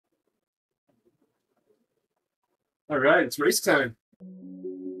All right, it's race time.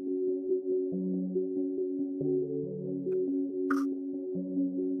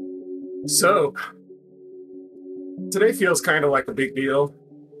 So, today feels kind of like a big deal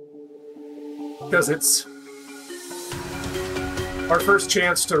because it's our first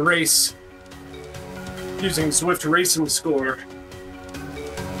chance to race using Zwift racing score.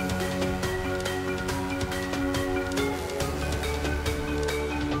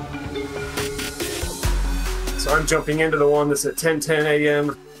 So I'm jumping into the one that's at 10:10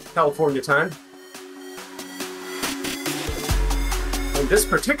 a.m. California time. And this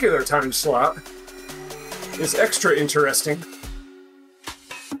particular time slot is extra interesting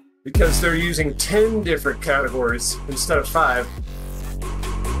because they're using 10 different categories instead of 5.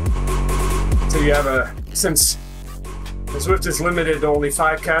 So you have since the Zwift is limited to only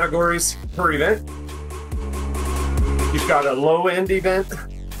 5 categories per event, you've got a low-end event,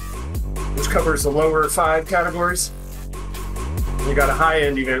 which covers the lower 5 categories. You got a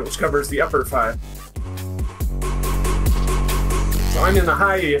high-end event, which covers the upper 5. So I'm in the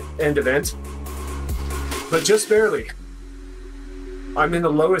high-end event, but just barely. I'm in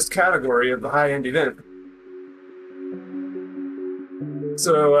the lowest category of the high-end event.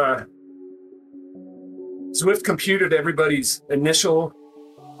 So Zwift computed everybody's initial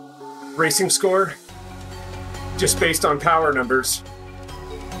racing score just based on power numbers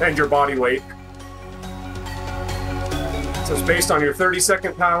and your body weight. So it's based on your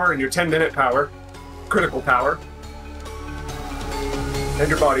 30-second power and your 10-minute power, critical power, and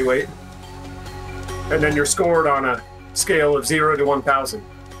your body weight. And then you're scored on a scale of 0 to 1,000.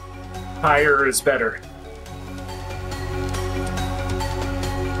 Higher is better.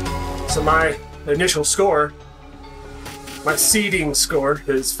 So my initial score, my seeding score,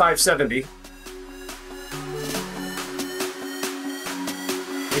 is 570.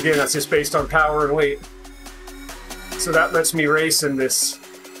 Again, that's just based on power and weight. So that lets me race in the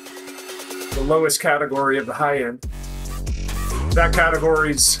lowest category of the high end. That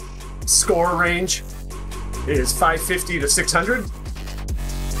category's score range is 550 to 600.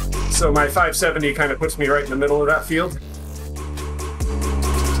 So my 570 kind of puts me right in the middle of that field.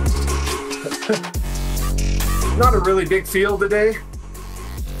 Not a really big field today.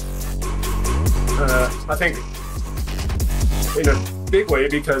 I think in a big way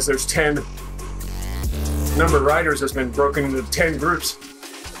because there's 10, number of riders has been broken into 10 groups.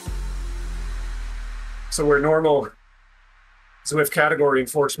 So where normal Zwift category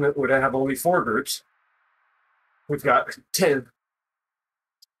enforcement would have only 4 groups, we've got 10.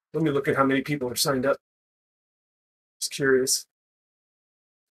 Let me look at how many people are signed up. Just curious.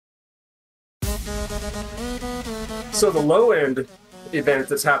 So the low-end event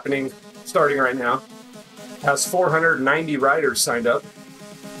that's happening, starting right now, has 490 riders signed up.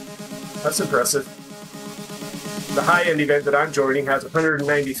 That's impressive. The high-end event that I'm joining has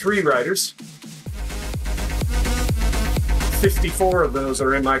 193 riders. 54 of those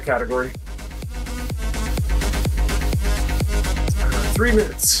are in my category. 3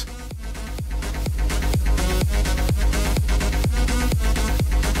 minutes.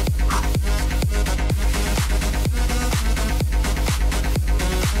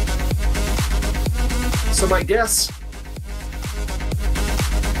 So my guess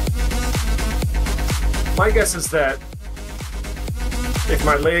is that if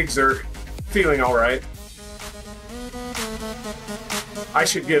my legs are feeling all right, I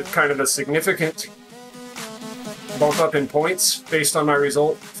should get kind of a significant bump up in points based on my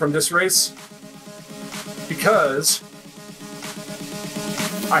result from this race, because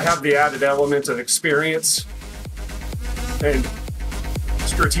I have the added element of experience and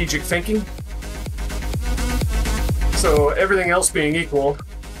strategic thinking. So everything else being equal,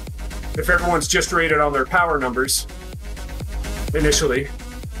 if everyone's just rated on their power numbers initially,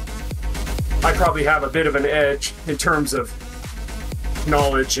 I probably have a bit of an edge in terms of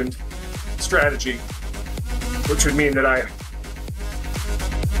knowledge and strategy, which would mean that I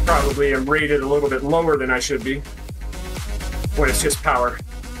probably am rated a little bit lower than I should be when it's just power.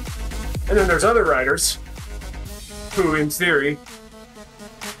 And then there's other riders who, in theory,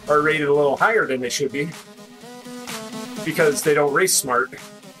 are rated a little higher than they should be because they don't race smart.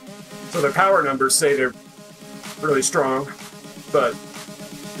 So their power numbers say they're really strong, but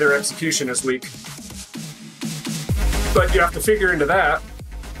their execution is weak. But you have to figure into that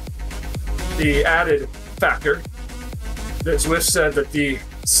the added factor that Zwift said that the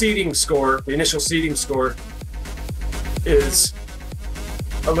seeding score, the initial seeding score, is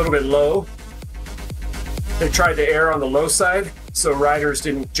a little bit low. They tried to err on the low side so riders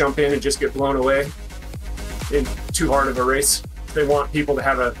didn't jump in and just get blown away in too hard of a race. They want people to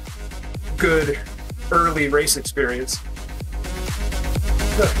have a good early race experience.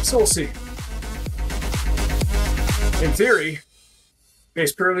 So we'll see. In theory,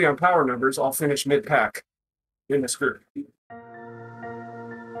 based purely on power numbers, I'll finish mid-pack in this group.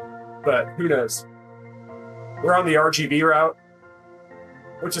 But who knows? We're on the R.G.V route,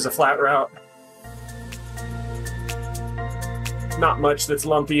 which is a flat route. Not much that's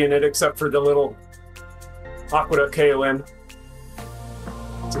lumpy in it except for the little Aqueduct KOM.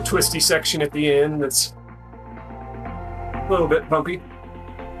 It's a twisty section at the end that's a little bit bumpy.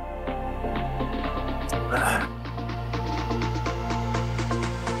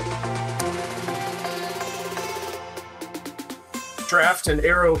 Draft and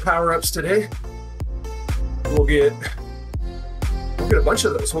aero power-ups today. We'll get a bunch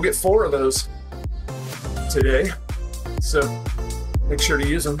of those. We'll get 4 of those today. So make sure to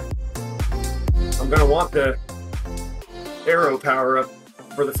use them. I'm gonna want the aero power-up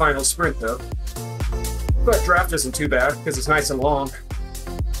for the final sprint though. But draft isn't too bad because it's nice and long.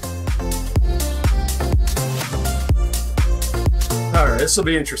 Alright, this will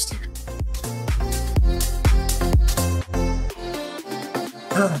be interesting.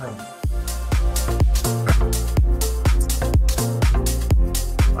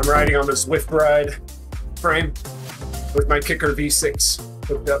 I'm riding on the Zwift ride frame with my Kicker V6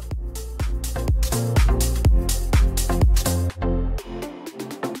 hooked up.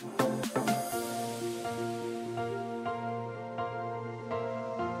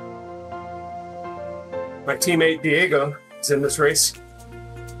 My teammate Diego is in this race.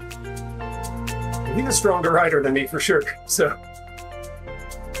 He's a stronger rider than me for sure, so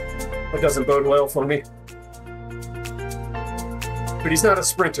that doesn't bode well for me. But he's not a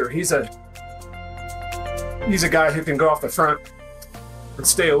sprinter. He's a guy who can go off the front and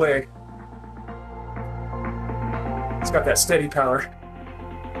stay away. He's got that steady power.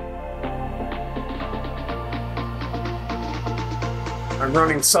 I'm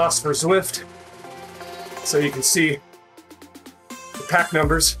running sauce for Zwift, so you can see the pack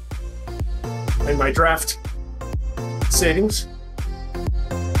numbers and my draft settings.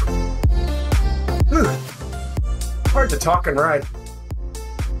 Hard to talk and ride.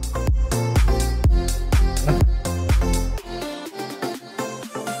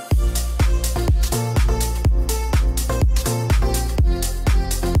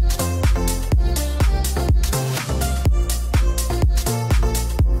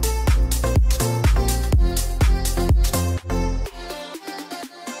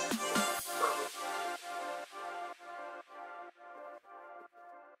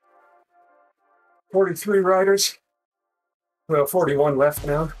 "43 riders. Well, 41 left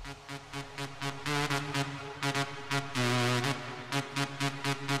now.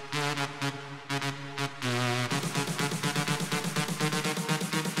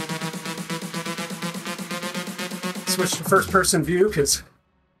 Switch to first-person view because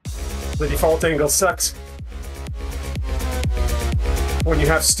the default angle sucks. When you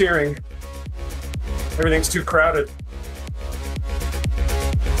have steering, everything's too crowded.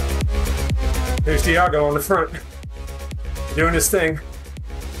 There's Diego on the front, doing his thing.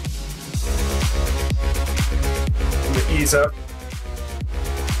 I'm gonna ease up.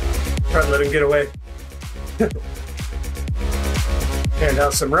 Try to let him get away. Hand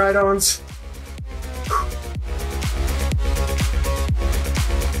out some ride-ons.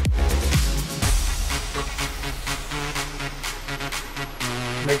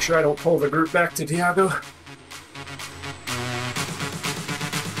 Make sure I don't pull the group back to Diego.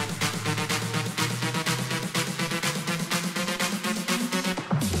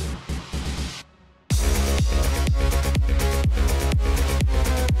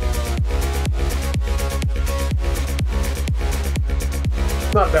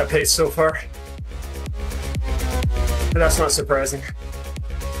 Not that pace so far, but that's not surprising.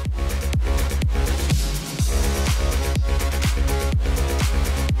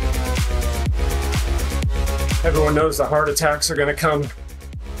 Everyone knows the heart attacks are going to come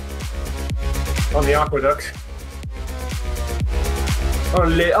on the aqueduct.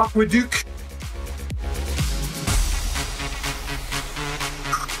 On les aqueducs.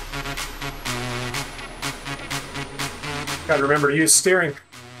 Gotta remember to use steering.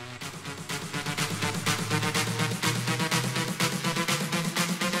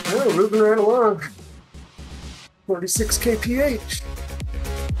 Oh, moving right along. 46 kph.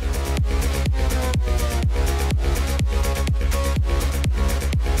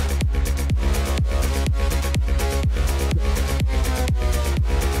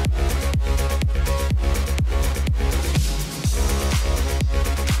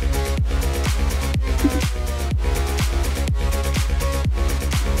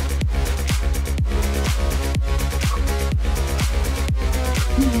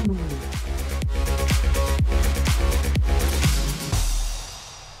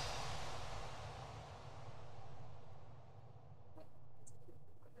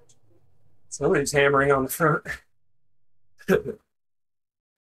 Somebody's hammering on the front.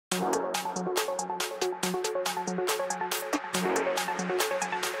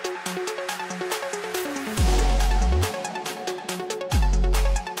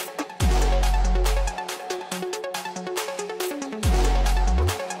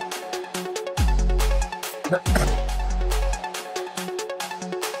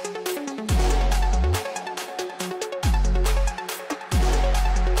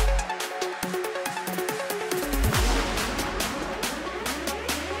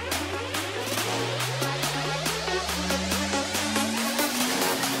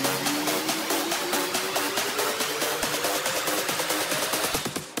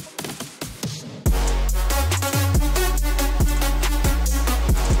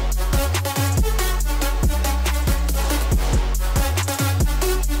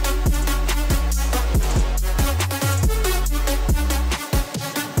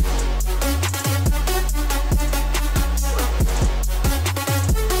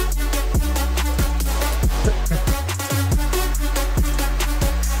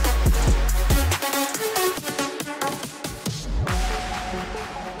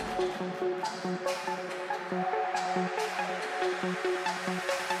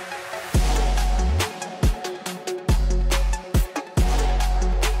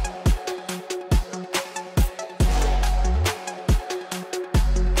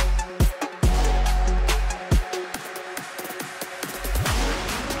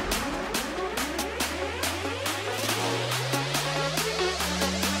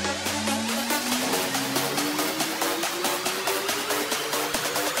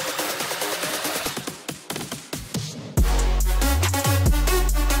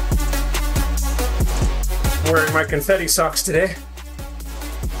 Wearing my confetti socks today.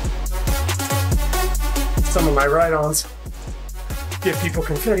 Some of my ride-ons give people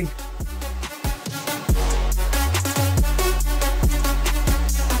confetti.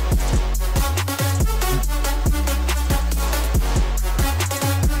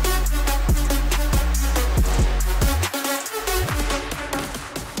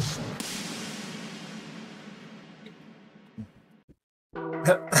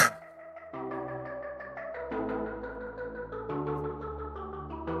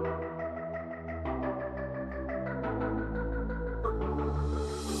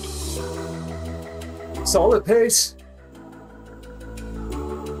 Solid pace,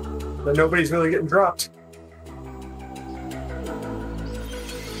 but nobody's really getting dropped.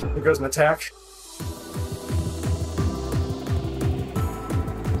 There goes an attack.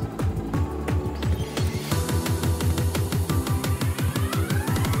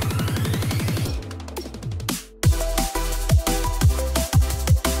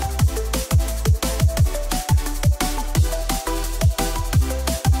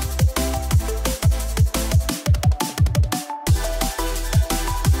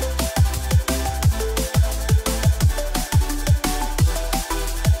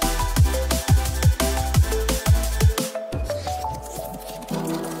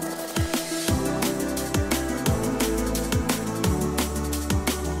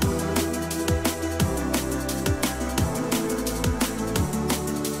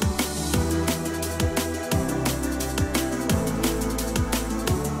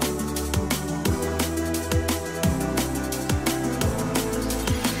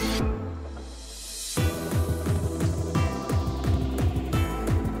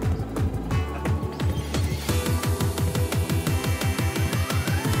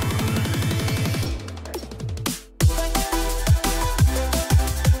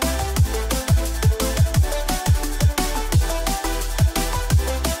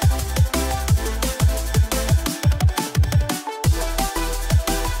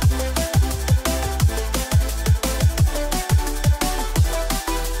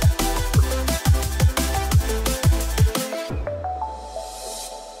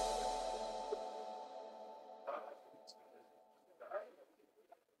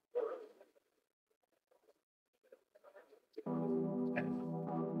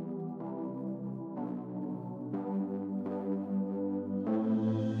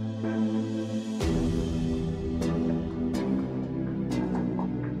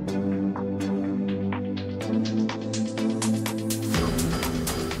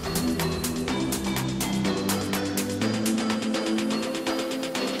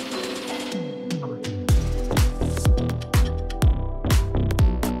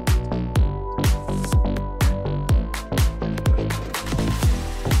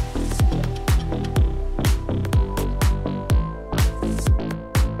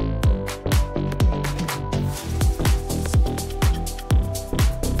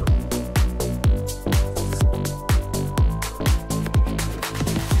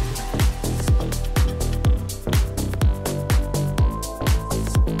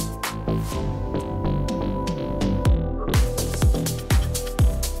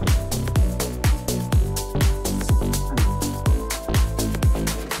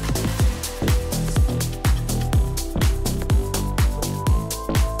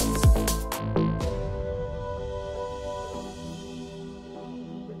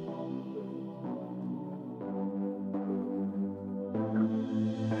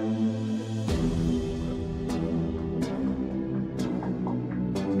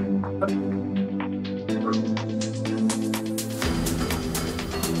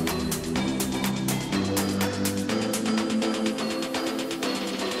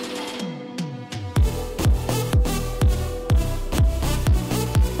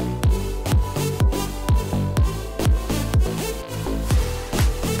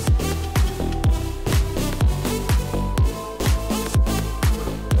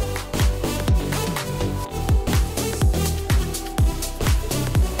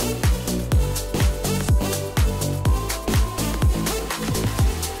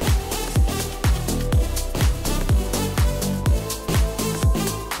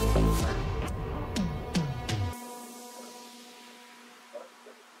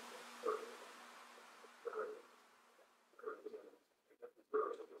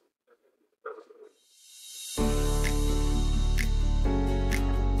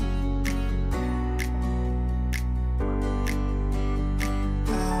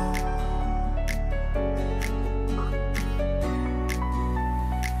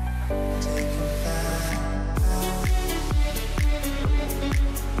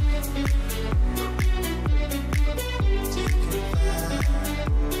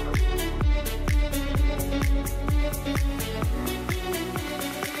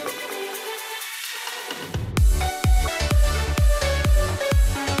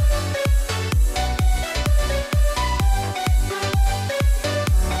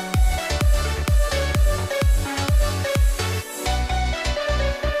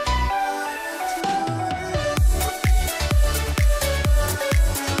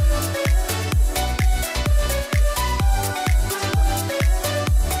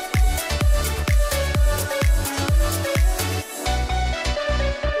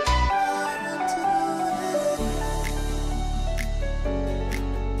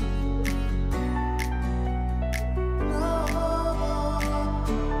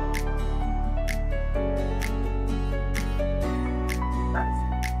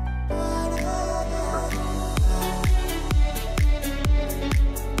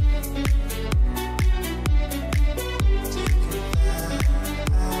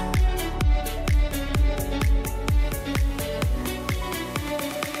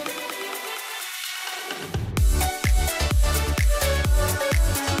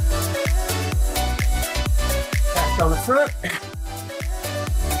 On the front.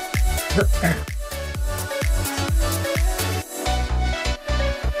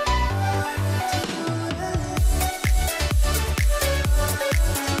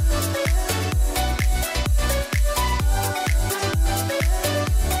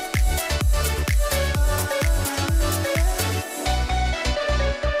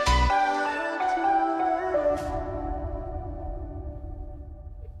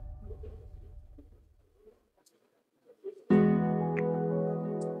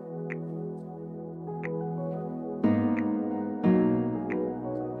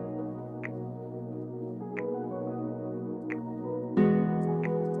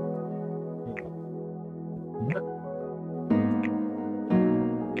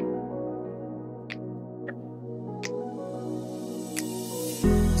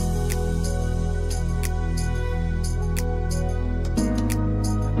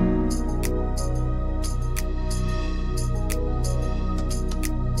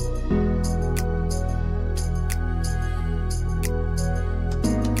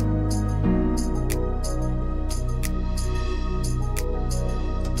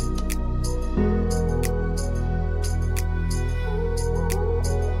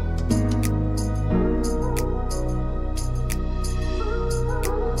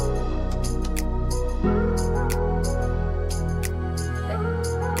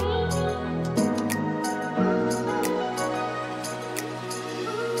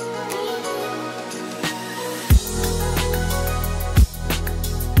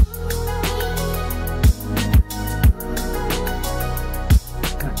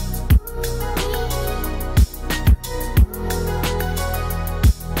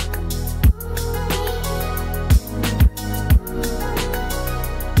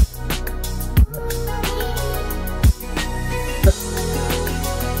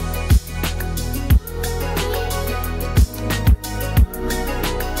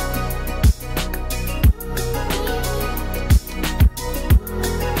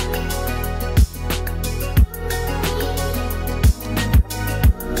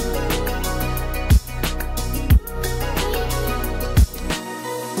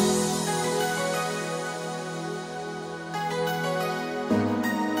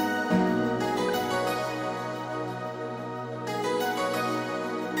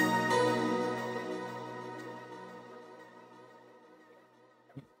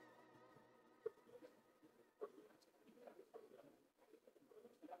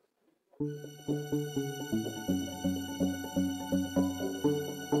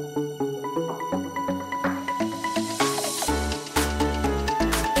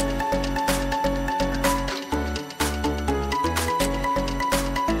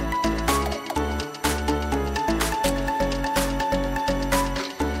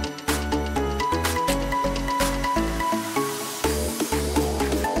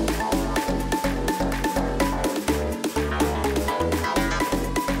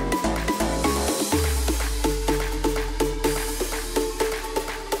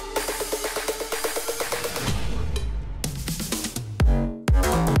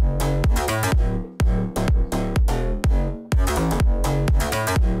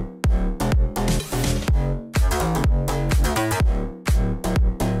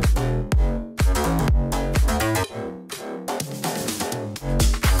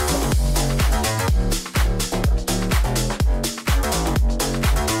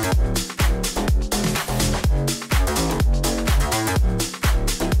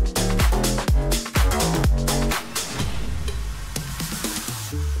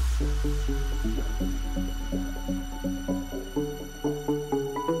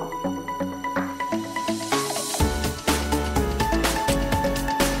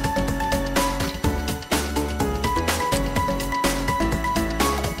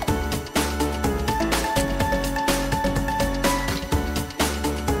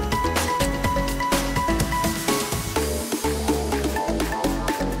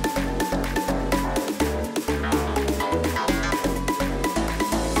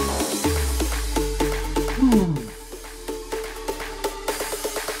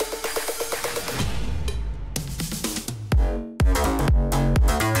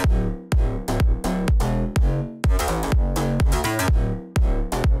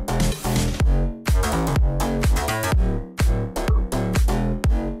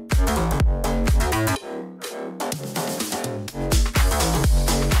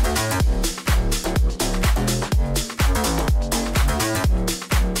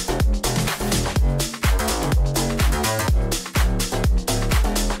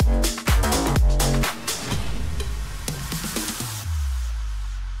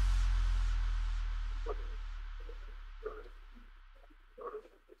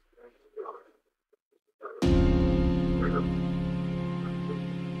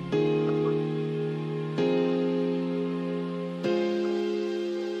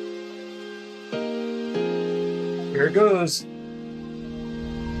 Here it goes.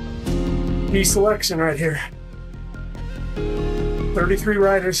 Key selection right here. 33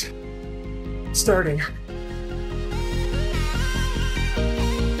 riders starting.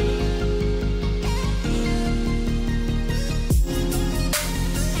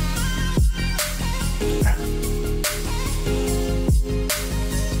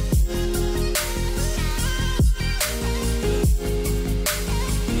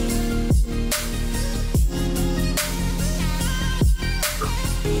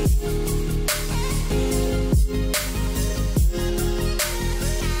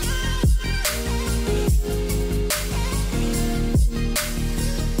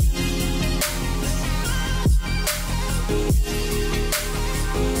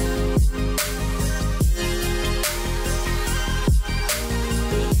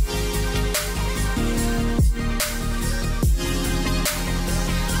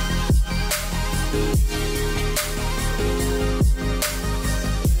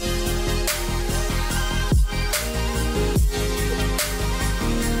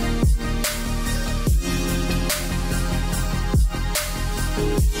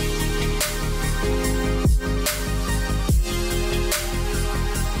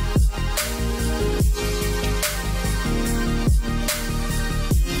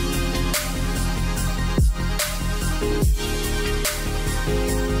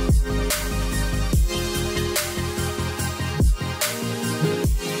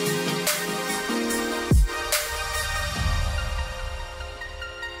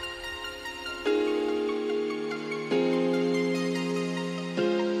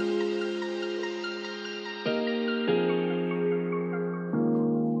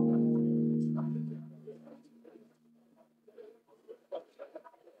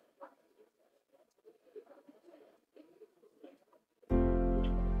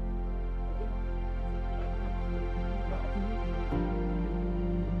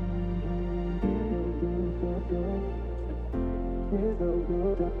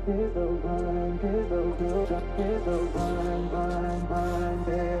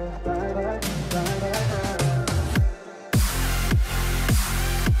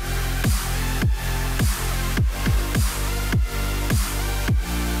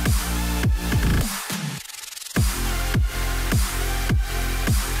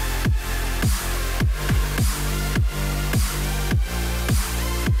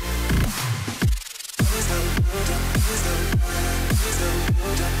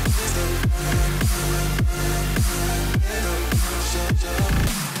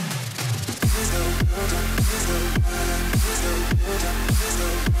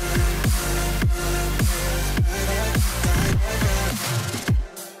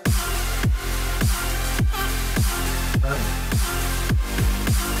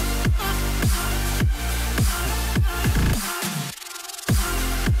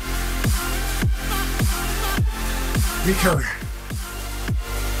 Recover.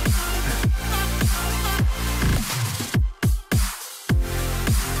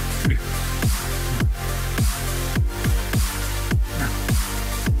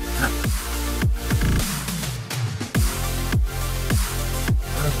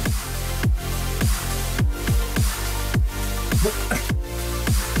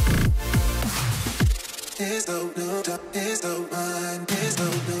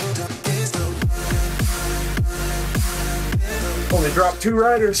 Only dropped 2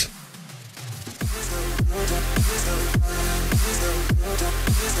 riders.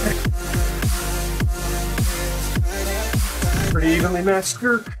 Pretty evenly matched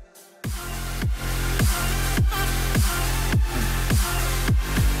group.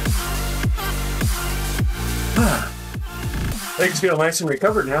 Legs feel nice and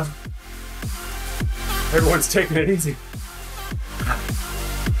recovered now. Everyone's taking it easy.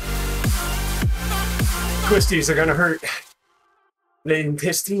 Twisties are gonna hurt. The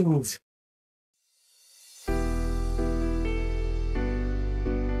intestines.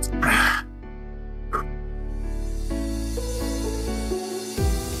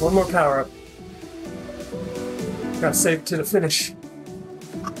 One more power up. Got safe to the finish.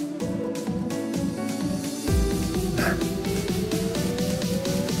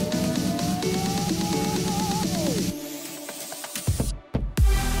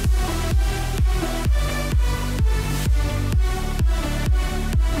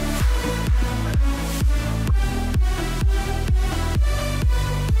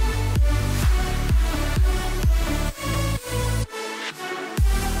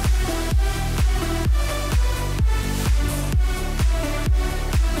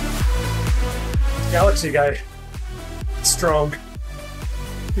 Galaxy guy, strong,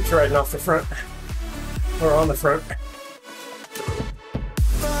 keeps riding off the front. Or on the front.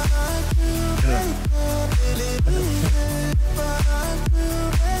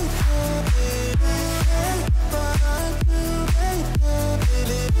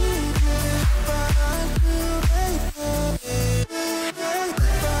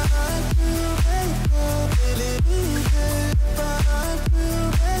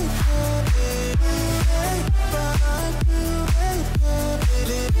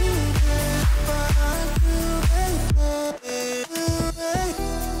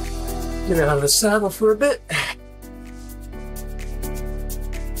 Get out of the saddle for a bit.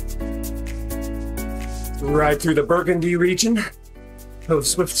 Ride through the Burgundy region of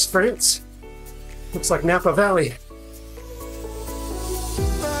Zwift's France. Looks like Napa Valley.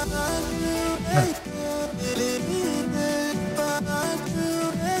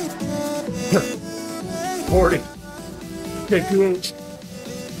 Morty. KPH.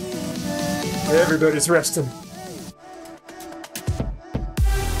 Everybody's resting.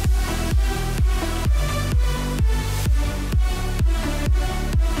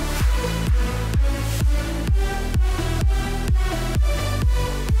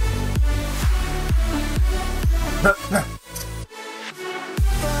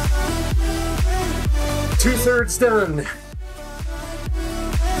 Two-thirds done.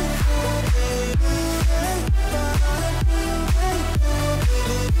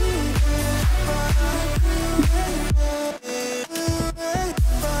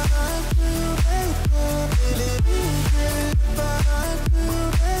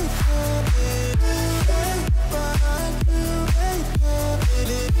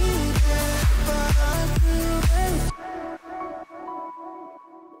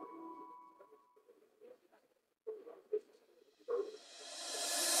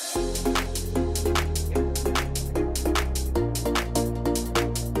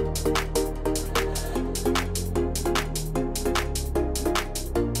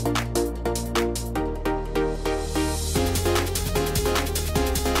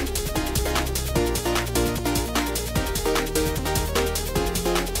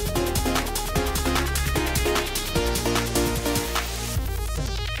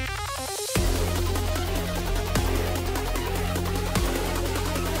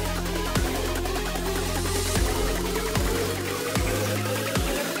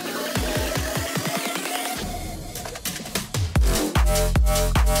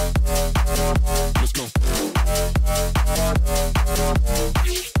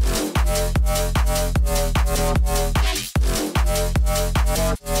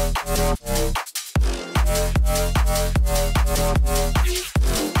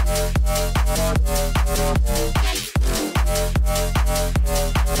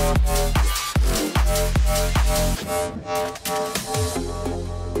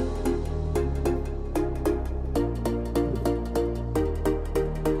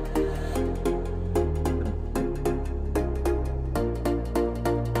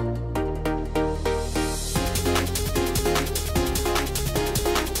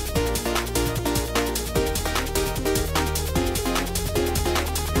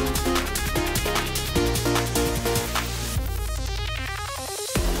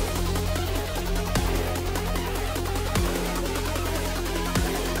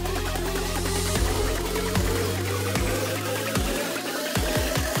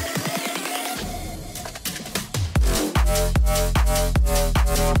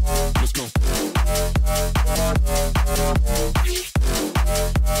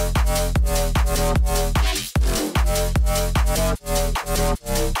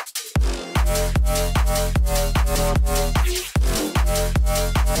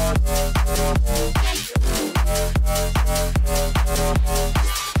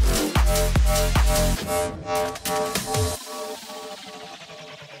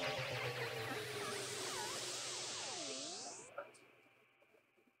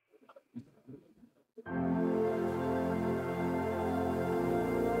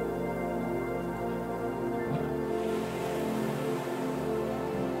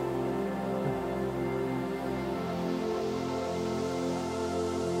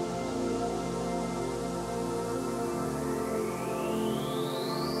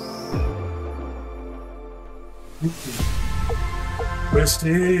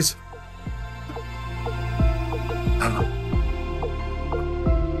 Twisties.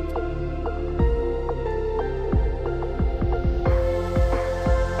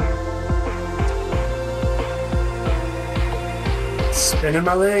 Spinning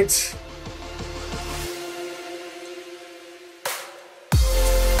my legs.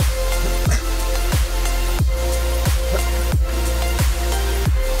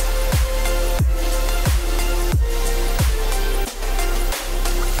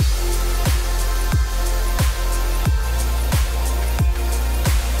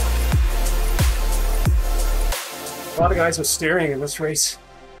 A lot of guys with steering in this race.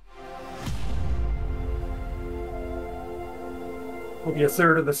 Maybe a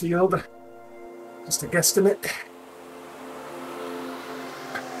third of the field. Just a guesstimate.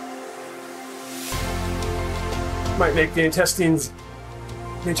 Might make the intestines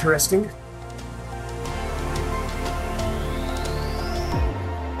interesting.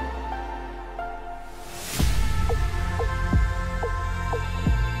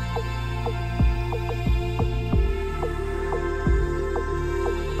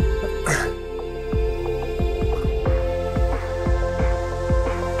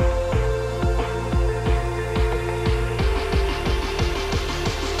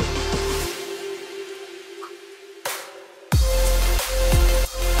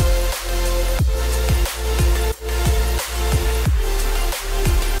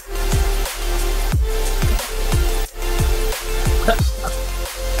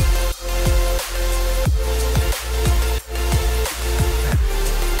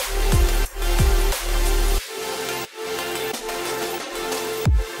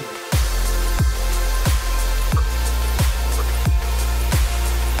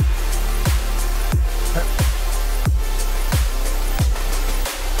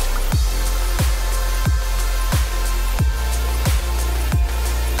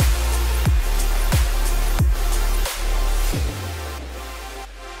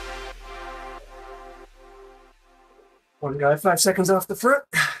 One guy 5 seconds off the front.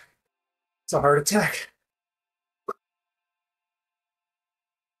 It's a heart attack.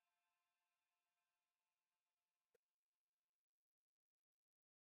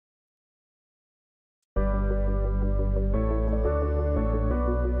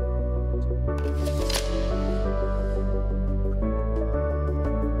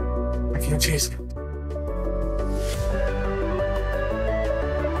 I can't chase it.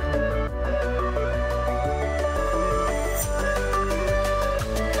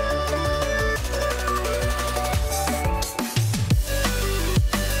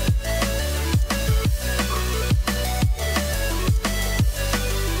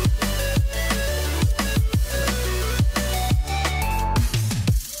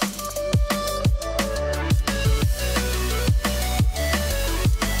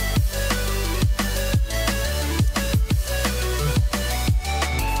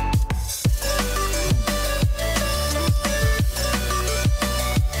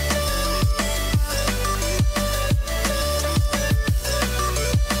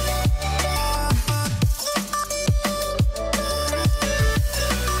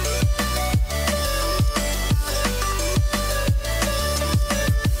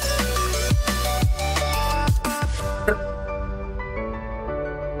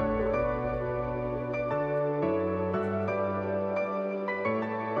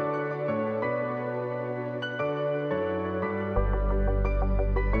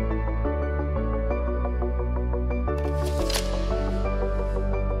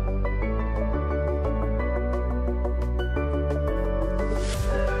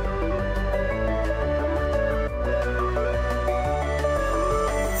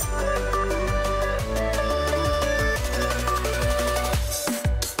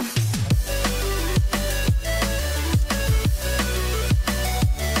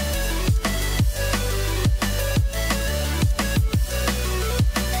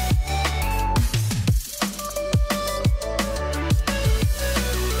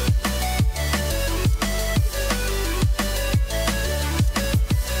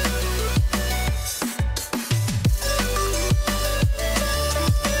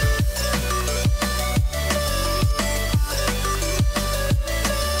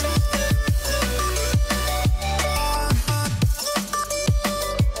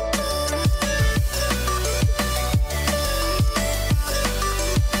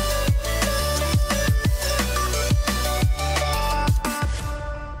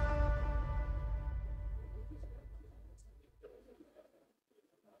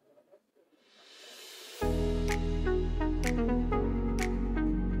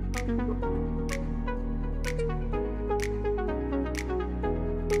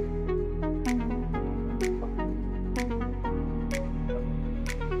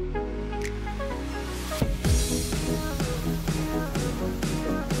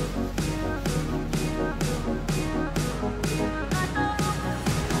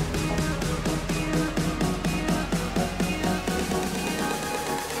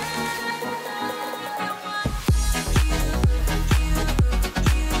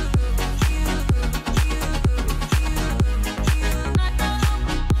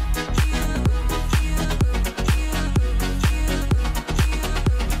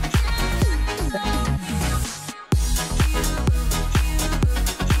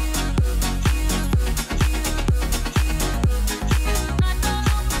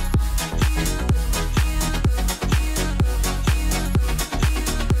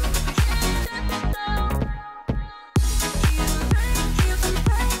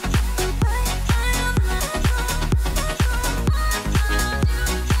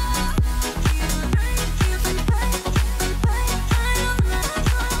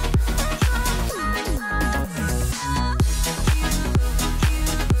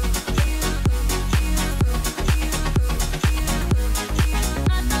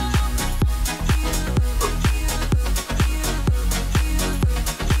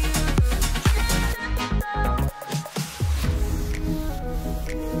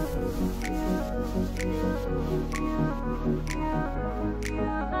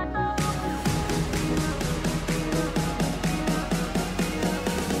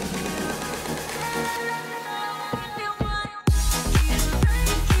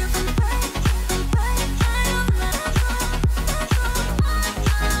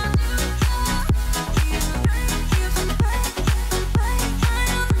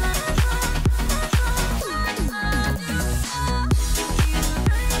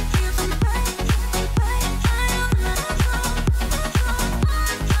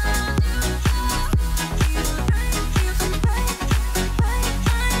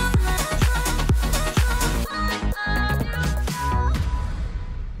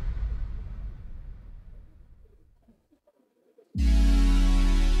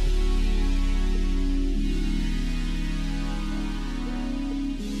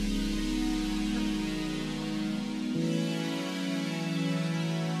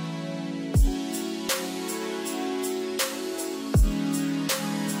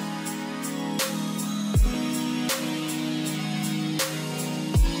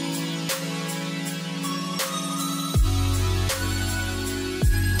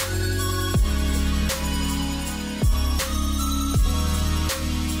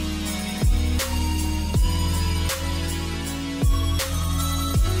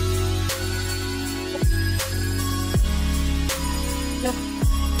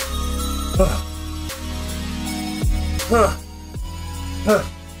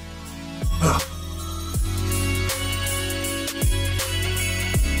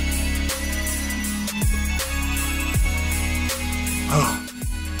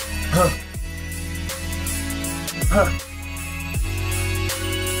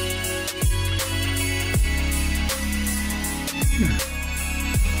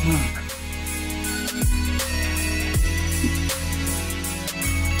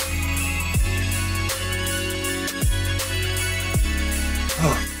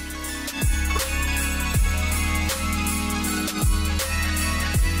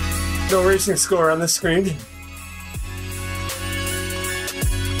 No racing score on the screen.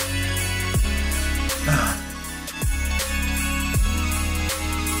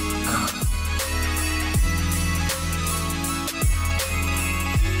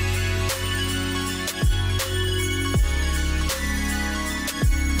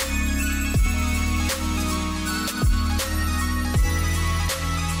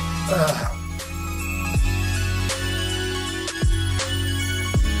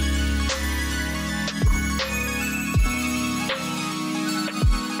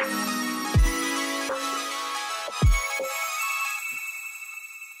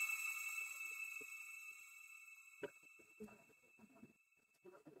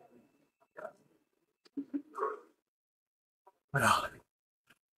 Well,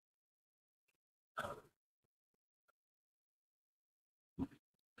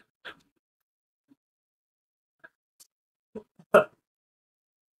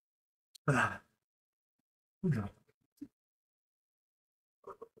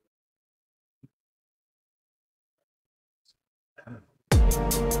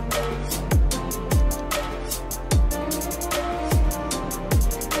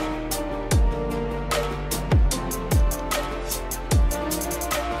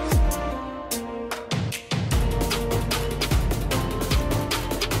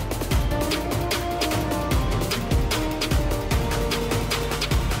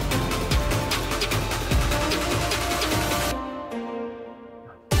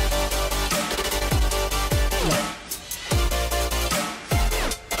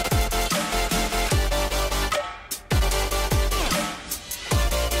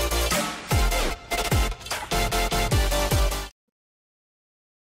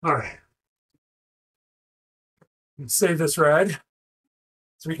 all right. Let's save this ride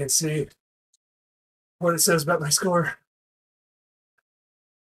so we can see what it says about my score.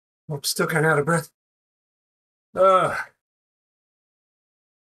 I'm still kind of out of breath.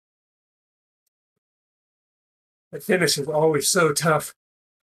 The finish is always so tough.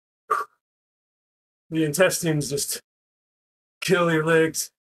 The intestines just kill your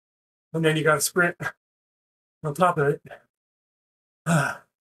legs, and then you got to sprint on top of it. All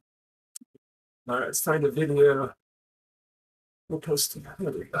right, it's time to video. We'll post it.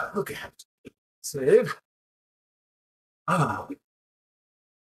 There we go. Okay. Save. Oh.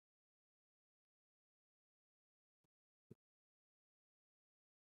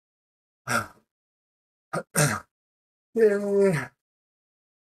 Yeah.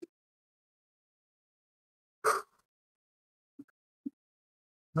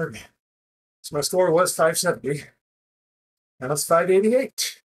 Okay. So my score was 570. Now it's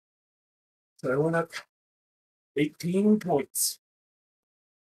 588. So I went up 18 points.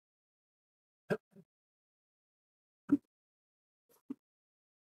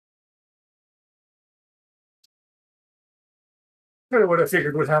 Kind of what I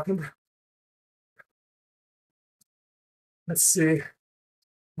figured would happen. Let's see.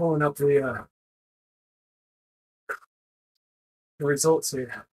 Pulling up the results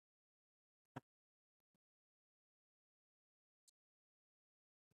here.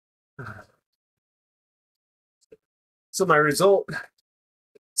 So my result,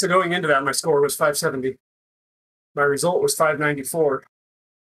 so going into that, my score was 570. My result was 594,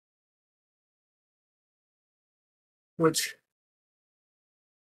 which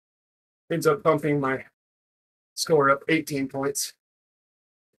ends up bumping my score up 18 points,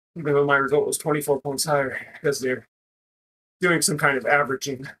 even though my result was 24 points higher, because they're doing some kind of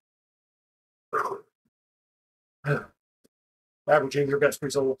averaging. Averaging your best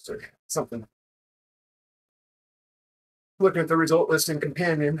results or something. Looking at the result list in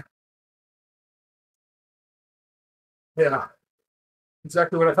Companion. Yeah,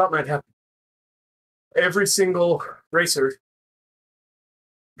 exactly what I thought might happen. Every single racer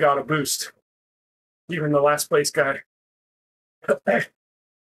got a boost. Even the last place guy. The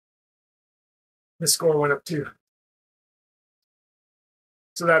score went up too.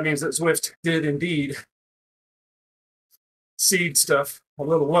 So that means that Zwift did indeed seed stuff a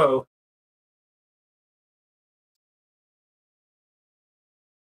little low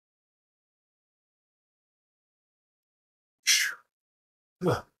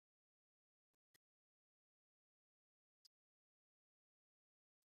Ugh.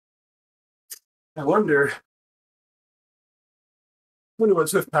 I wonder what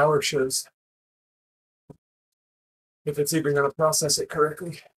Zwift Power shows, if it's even going to process it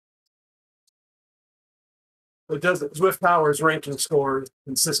correctly. It doesn't. Zwift Power's ranking score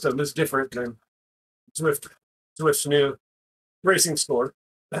and system is different than Zwift's new racing score.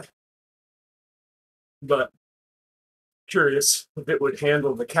 But curious if it would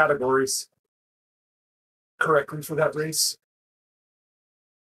handle the categories correctly for that race.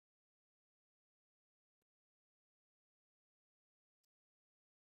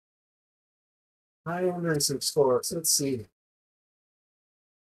 High end racing score. So let's see.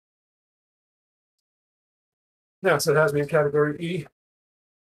 Yeah, so it has me in category E.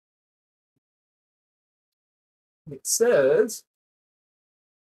 It says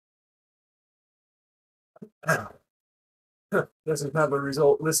doesn't have a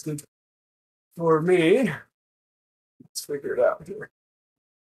result listed for me. Let's figure it out here.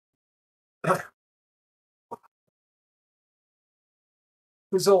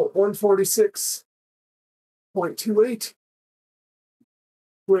 Result 146.28,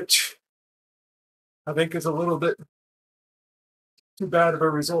 which I think is a little bit too bad of a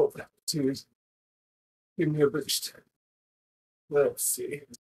result to give me a boost. Let's see.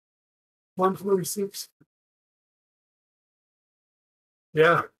 146.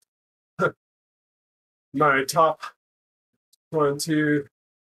 Yeah. My top my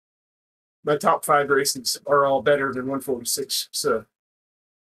top 5 races are all better than 146. So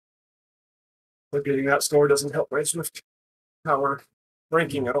but getting that score doesn't help my Zwift Power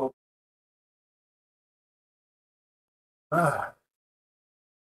ranking at all.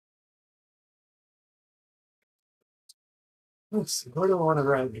 Let's see, what do I want to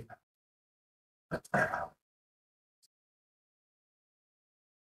ride? I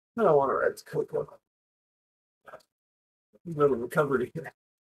don't want to ride the Coco. Little recovery here.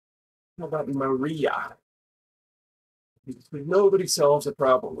 How about Maria? Nobody solves a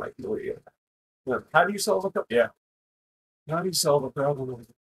problem like Maria. How do you solve a problem? Yeah. How do you solve a problem?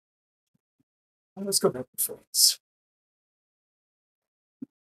 Let's go back to France.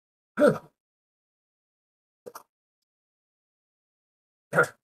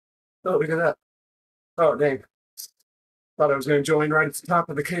 Oh, look at that. Oh, dang. Thought I was going to join right at the top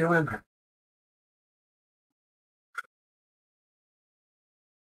of the KOM.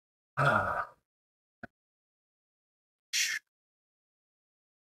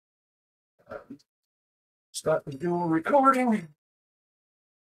 Start the dual recording.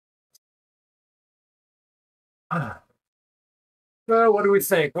 Well, what do we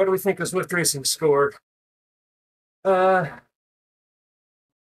think? What do we think of Zwift Racing scored? I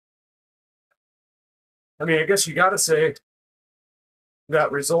mean, I guess you got to say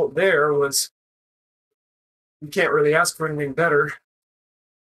that result there was, you can't really ask for anything better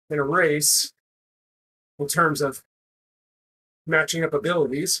in a race in terms of matching up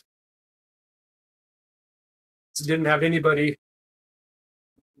abilities. So didn't have anybody,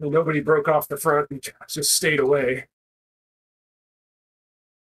 nobody broke off the front and just stayed away.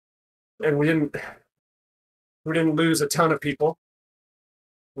 And we didn't lose a ton of people.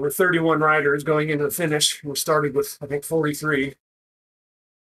 There were 31 riders going into the finish. We started with, I think, 43.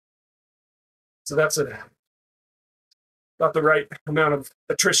 So that's about the right amount of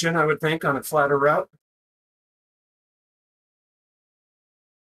attrition, I would think, on a flatter route.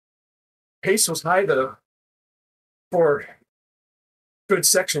 Pace was high, though, for good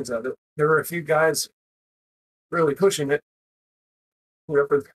sections of it. There were a few guys really pushing it. We're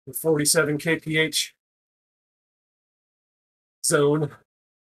up with the 47 kph zone.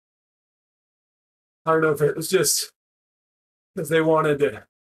 I don't know if it was just because they wanted to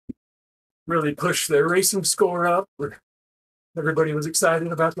really push their racing score up, or everybody was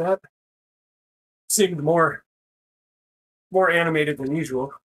excited about that. Seemed more animated than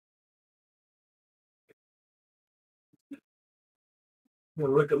usual. I'm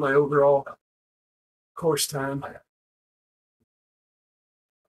gonna look at my overall course time.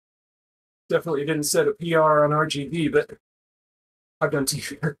 Definitely didn't set a PR on R.G.V, but I've done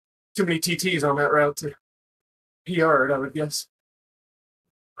too many TTs on that route to PR it, I would guess.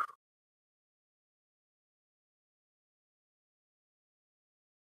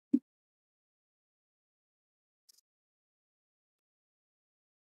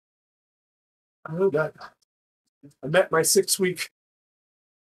 I met my 6-week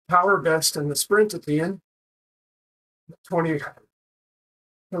power best in the sprint at the end.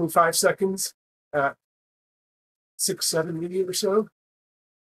 25 seconds at 670 or so.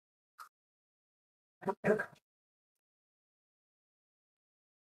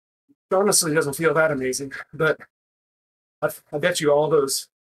 honestly doesn't feel that amazing, but I bet you all those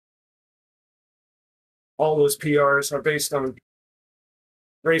PRs are based on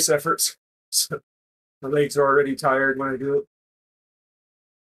race efforts. So my legs are already tired when I do it.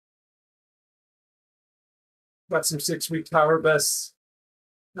 Got some 6-week power bests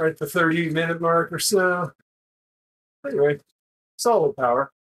right at the 30-minute mark or so. Anyway, solid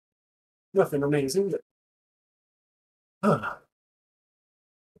power. Nothing amazing, but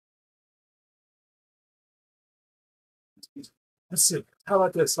let's see. How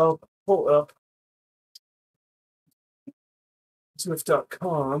about this? I'll pull up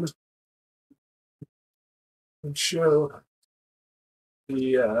Zwift.com and show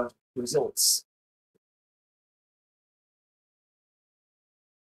the results.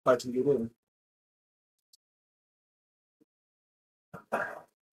 If I can get in.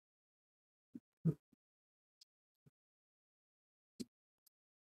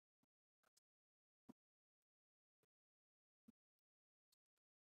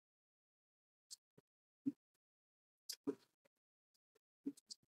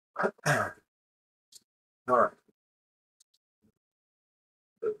 All right.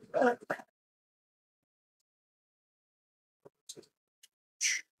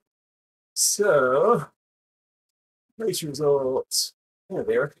 So, race results. There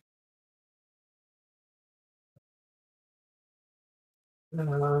they are. There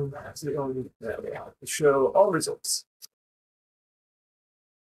we are. Show all results.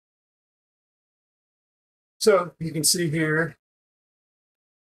 So you can see here.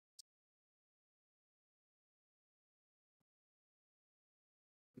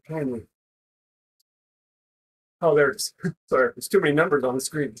 Oh, there it is. Sorry, there's too many numbers on the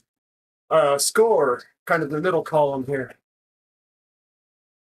screen. Score, kind of the middle column here.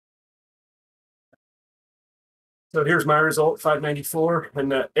 So here's my result, 594, and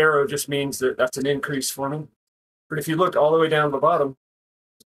the arrow just means that that's an increase for me. But if you look all the way down the bottom,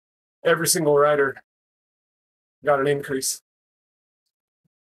 every single rider got an increase.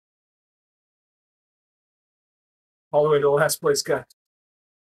 All the way to the last place guy.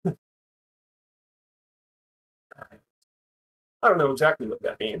 I don't know exactly what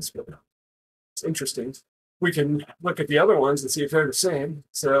that means, but it's interesting. We can look at the other ones and see if they're the same.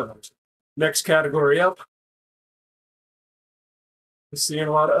 So next category up. You're seeing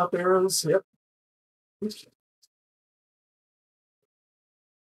a lot of up arrows. Yep.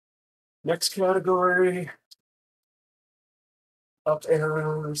 Next category. Up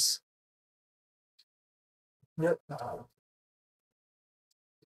arrows. Yep.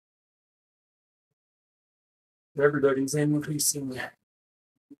 Everybody's increasing.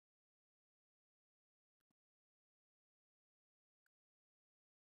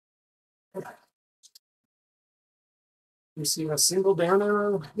 You see a single down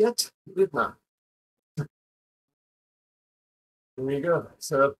arrow yet? Did not. There you go.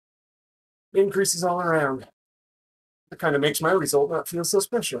 So increases all around. That kind of makes my result not feel so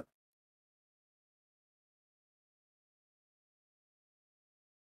special.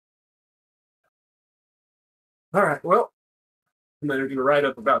 All right, well, I'm going to do a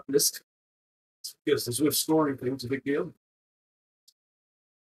write-up about this because the Zwift scoring thing is a big deal.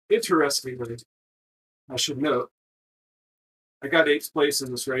 Interestingly, I should note, I got 8th place in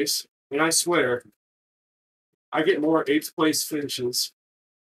this race, and I swear, I get more 8th place finishes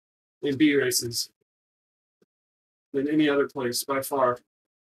in B races than any other place by far.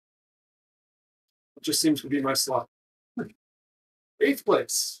 It just seems to be my slot. 8th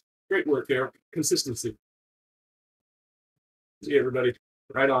place. Great work there. Consistency. See you, everybody.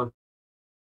 Right on.